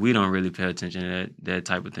 we don't really pay attention to that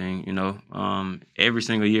type of thing, you know. Every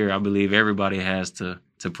single year, I believe everybody has to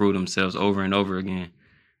prove themselves over and over again.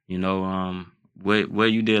 You know,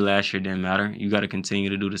 what you did last year didn't matter. You got to continue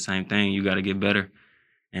to do the same thing. You got to get better.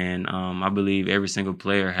 And I believe every single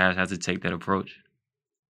player has to take that approach.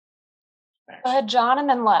 Go ahead, John, and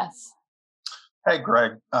then Les. Hey,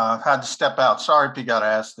 Greg, I've had to step out. Sorry if you got to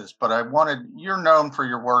ask this, but you're known for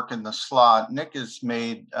your work in the slot. Nick has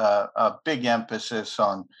made a big emphasis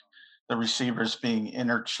on the receivers being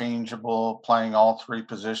interchangeable, playing all 3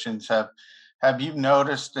 positions. Have you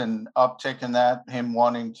noticed an uptick in that, him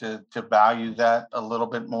wanting to value that a little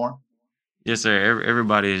bit more? Yes, sir.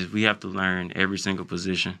 We have to learn every single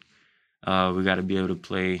position. We got to be able to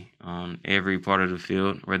play on every part of the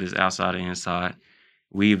field, whether it's outside or inside.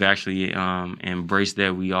 We've actually embraced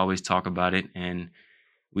that. We always talk about it, and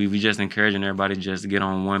we just encouraging everybody just to get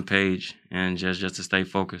on one page and just to stay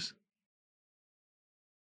focused.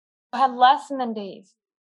 Go ahead, Les, and then Dave.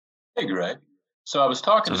 Hey, Greg. So I was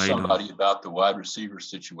talking to somebody about the wide receiver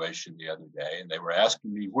situation the other day, and they were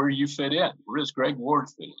asking me where you fit in. Where does Greg Ward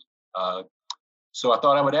fit in? So I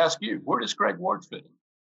thought I would ask you, where does Greg Ward fit in?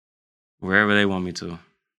 Wherever they want me to.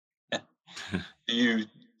 Do you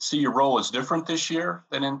see your role as different this year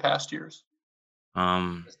than in past years?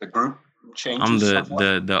 As the group changes I'm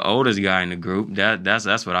somewhat? the oldest guy in the group.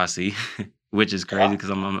 That's what I see, which is crazy because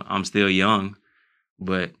I'm still young,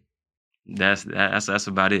 but that's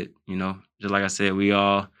about it. You know, just like I said, we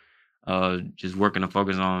all just working to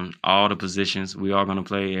focus on all the positions. We all gonna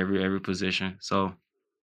play every position. So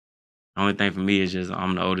the only thing for me is just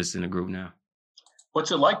I'm the oldest in the group now.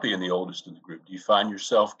 What's it like being the oldest in the group? Do you find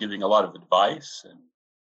yourself giving a lot of advice?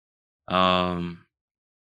 A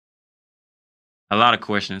lot of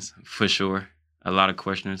questions, for sure. A lot of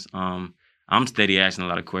questions. I'm steady asking a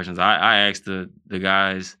lot of questions. I asked the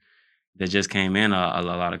guys that just came in a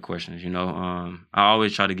lot of questions, you know. I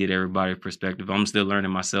always try to get everybody's perspective. I'm still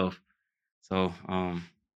learning myself. So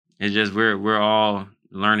it's just we're all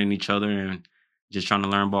learning each other and just trying to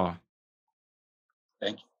learn ball.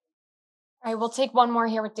 Thank you. All right, we'll take one more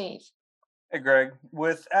here with Dave. Hey, Greg,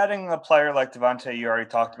 with adding a player like Devontae, you already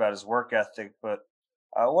talked about his work ethic, but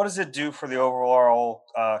what does it do for the overall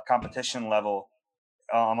competition level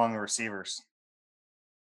among the receivers?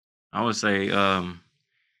 I would say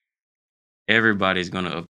everybody's going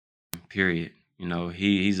to up, period. You know,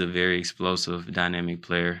 he's a very explosive, dynamic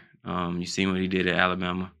player. You seen what he did at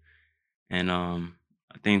Alabama. And I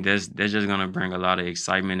think that's just going to bring a lot of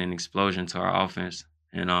excitement and explosion to our offense.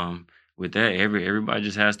 And with that, everybody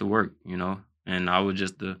just has to work, you know. And I would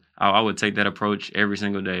I would take that approach every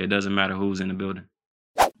single day. It doesn't matter who's in the building.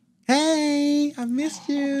 Hey, I missed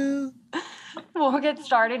you. We'll get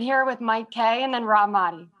started here with Mike K and then Rob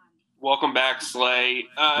Motti. Welcome back, Slay.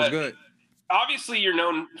 What's good? Obviously, you're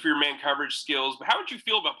known for your man coverage skills, but how would you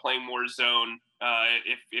feel about playing more zone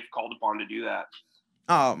if called upon to do that?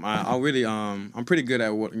 Oh, I really I'm pretty good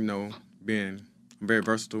at I'm very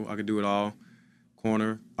versatile. I can do it all. I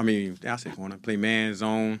say corner, play man,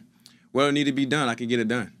 zone. What need to be done, I can get it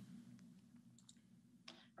done.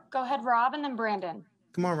 Go ahead, Rob, and then Brandon.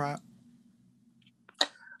 Come on, Rob.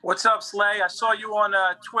 What's up, Slay? I saw you on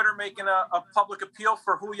Twitter making a public appeal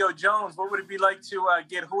for Julio Jones. What would it be like to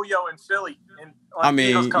get Julio in Philly? I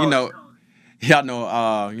was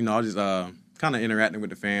just kind of interacting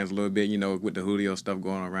with the fans a little bit, with the Julio stuff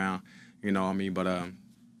going around, but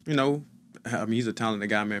he's a talented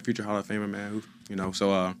guy, man, future Hall of Famer, man,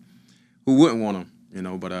 who wouldn't want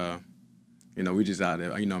him, but we just out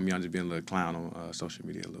there. I'm just being a little clown on social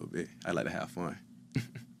media a little bit. I like to have fun. Go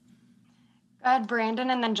ahead,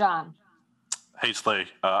 Brandon, and then John. Hey, Slay.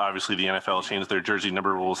 Obviously, the NFL changed their jersey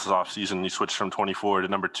number rules this offseason. You switched from 24 to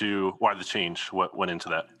number 2. Why the change? What went into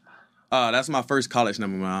that? That's my first college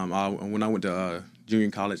number. When I went to junior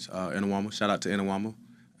college, Inawama. Shout out to Inawama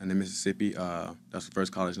and Mississippi. That's the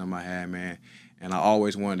first college number I had, man. And I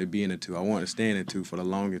always wanted to be in the 2. I wanted to stay in the 2 for the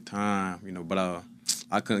longest time, but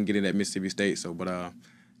I couldn't get it at Mississippi State. So, got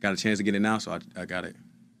a chance to get it now, so I got it.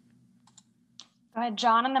 Go ahead,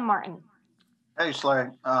 John, and then Martin. Hey, Slay.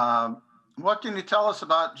 What can you tell us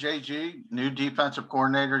about JG, new defensive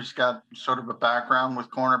coordinator? He's got sort of a background with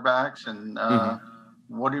cornerbacks, and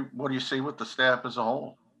what do you see with the staff as a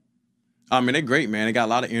whole? They're great, man. They got a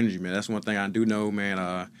lot of energy, man. That's one thing I do know,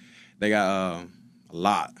 man. They got a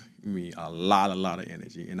lot of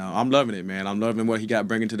energy. I'm loving it, man. I'm loving what he got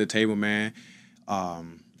bringing to the table, man.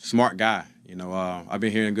 Smart guy. I've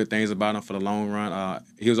been hearing good things about him for the long run.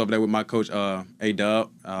 He was over there with my coach,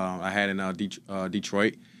 A-Dub. I had in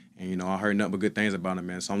Detroit. And, I heard nothing but good things about him,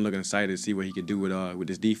 man. So I'm looking excited to see what he could do with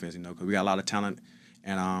this defense, because we got a lot of talent,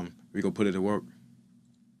 and we're going to put it to work.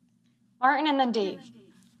 Martin and then Dave.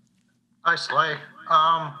 Hi, Slay.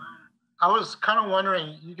 I was kind of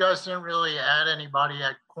wondering, you guys didn't really add anybody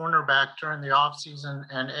at cornerback during the offseason,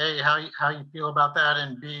 and A, how you feel about that,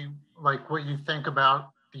 and B, like what you think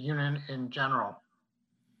about the unit in general.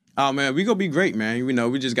 Oh, man, we going to be great, man.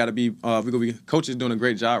 We just got to be coach is doing a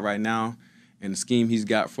great job right now. And the scheme he's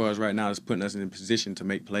got for us right now is putting us in a position to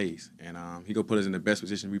make plays. And he going to put us in the best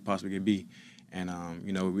position we possibly can be. And,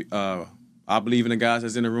 I believe in the guys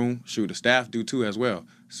that's in the room. Shoot, the staff do too as well.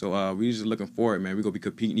 So we just looking forward, man. We're going to be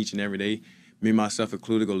competing each and every day. Me and myself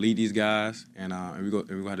included, going to lead these guys. And we're going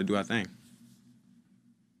to have to do our thing.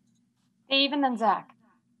 Dave and then Zach.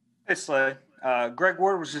 Hey, Slay. Greg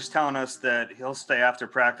Ward was just telling us that he'll stay after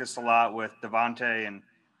practice a lot with Devontae and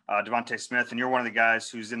Devontae Smith, and you're one of the guys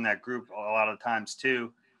who's in that group a lot of times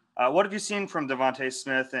too. What have you seen from Devontae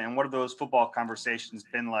Smith, and what have those football conversations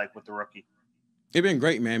been like with the rookie? It's been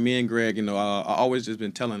great, man. Me and Greg, I always just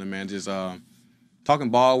been telling him, man, just talking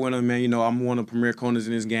ball with him, man. I'm one of the premier corners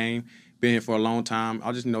in this game. Been here for a long time.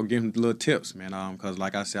 I'll just, give him little tips, man, because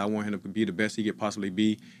like I said, I want him to be the best he could possibly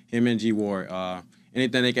be. Him and G Ward.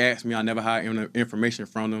 Anything they can ask me, I never hide information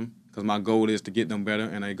from them. Because my goal is to get them better,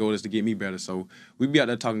 and their goal is to get me better. So we be out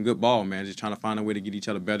there talking good ball, man, just trying to find a way to get each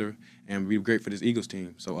other better and be great for this Eagles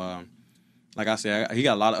team. So, like I said, he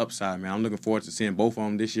got a lot of upside, man. I'm looking forward to seeing both of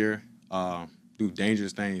them this year do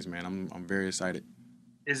dangerous things, man. I'm very excited.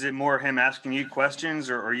 Is it more him asking you questions,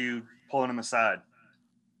 or are you pulling him aside?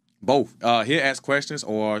 Both. He'll ask questions,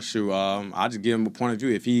 or shoot, I just give him a point of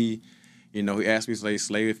view. If he asked me,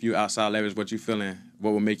 Slay, if you outside leverage, what you feeling?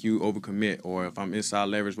 What will make you overcommit? Or if I'm inside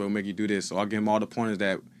leverage, what will make you do this? So I'll give him all the pointers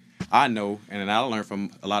that I know, and then I'll learn from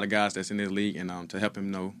a lot of guys that's in this league, and to help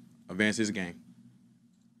him advance his game.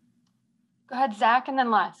 Go ahead, Zach, and then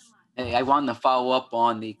Les. Hey, I wanted to follow up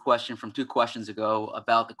on the question from 2 questions ago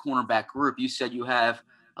about the cornerback group. You said you have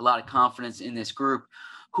a lot of confidence in this group.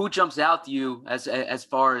 Who jumps out to you as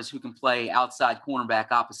far as who can play outside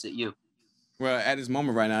cornerback opposite you? Well, at this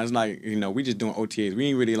moment right now, it's like, we just doing OTAs. We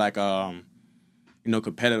ain't really like,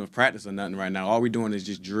 competitive practice or nothing right now. All we doing is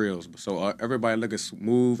just drills. So everybody looking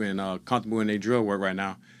smooth and comfortable in their drill work right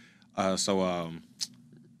now.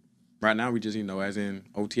 Right now we just, as in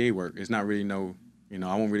OTA work. It's not really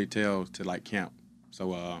I won't really tell to like camp.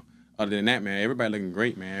 So other than that, man, everybody looking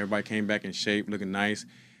great, man. Everybody came back in shape, looking nice.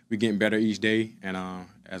 We getting better each day. And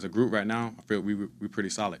as a group right now, I feel we pretty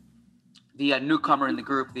solid. The newcomer in the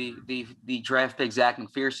group, the draft pick, Zach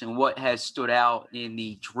McPherson, what has stood out in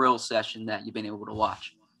the drill session that you've been able to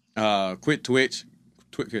watch? Quick twitch.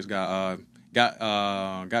 Twitch got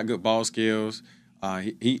good ball skills.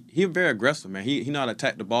 He very aggressive, man. He know how to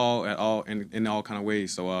attack the ball at all in all kind of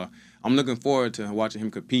ways. So I'm looking forward to watching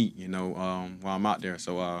him compete, while I'm out there.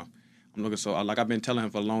 So like I've been telling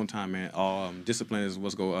him for a long time, man, discipline is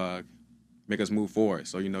what's going to make us move forward.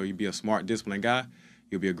 So, you be a smart, disciplined guy,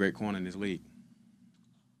 you'll be a great corner in this league.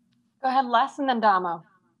 Go ahead, Les, and then Damo.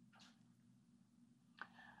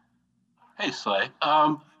 Hey, Slay.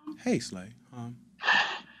 Hey, Slay.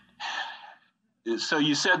 So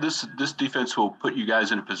you said this defense will put you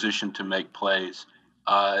guys in a position to make plays.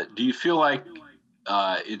 Do you feel like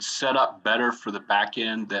it's set up better for the back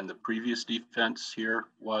end than the previous defense here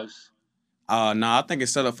was? No, I think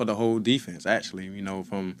it's set up for the whole defense, actually,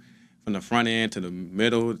 from the front end to the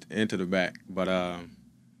middle and to the back. But,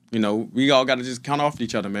 we all got to just count off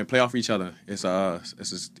each other, man, play off each other. It's a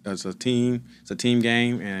team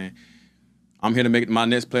game, and I'm here to make my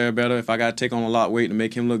next player better. If I got to take on a lot of weight to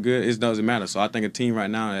make him look good, it doesn't matter. So I think a team right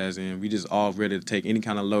now, as in, we just all ready to take any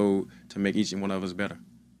kind of load to make each one of us better.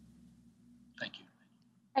 All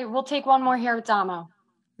right, we'll take one more here with Damo.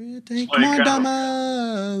 Come on,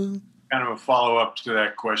 Damo. Kind of a follow-up to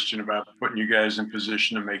that question about putting you guys in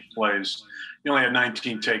position to make plays. You only had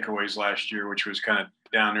 19 takeaways last year, which was kind of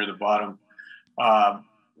down near the bottom.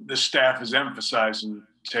 The staff is emphasizing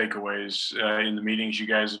takeaways in the meetings you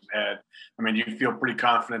guys have had. I mean, do you feel pretty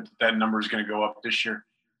confident that that number is going to go up this year?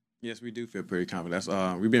 Yes, we do feel pretty confident.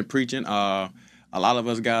 That's we've been preaching. A lot of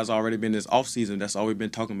us guys already been this offseason. That's all we've been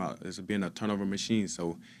talking about, is being a turnover machine.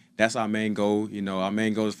 So that's our main goal. You know, our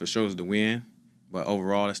main goal is for sure is to win. But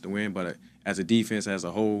overall, that's the win. But as a defense, as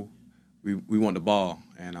a whole, we want the ball,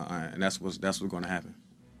 and that's what's going to happen.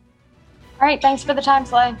 All right, thanks for the time,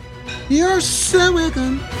 Slay. You're so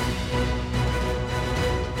welcome.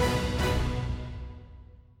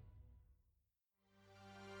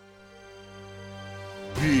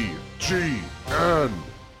 BGN.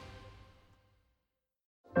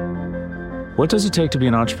 What does it take to be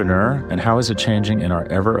an entrepreneur, and how is it changing in our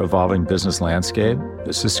ever-evolving business landscape?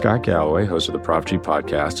 This is Scott Galloway, host of the Prop G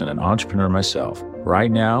podcast and an entrepreneur myself.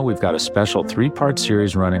 Right now, we've got a special 3-part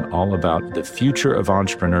series running all about the future of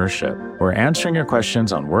entrepreneurship. We're answering your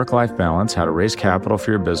questions on work-life balance, how to raise capital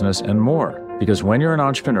for your business, and more. Because when you're an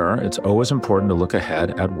entrepreneur, it's always important to look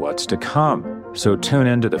ahead at what's to come. So tune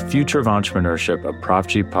in to the Future of Entrepreneurship, a Prop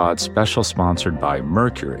G Pod special sponsored by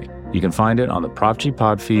Mercury. You can find it on the Prop G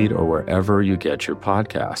Pod feed or wherever you get your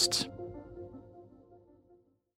podcasts.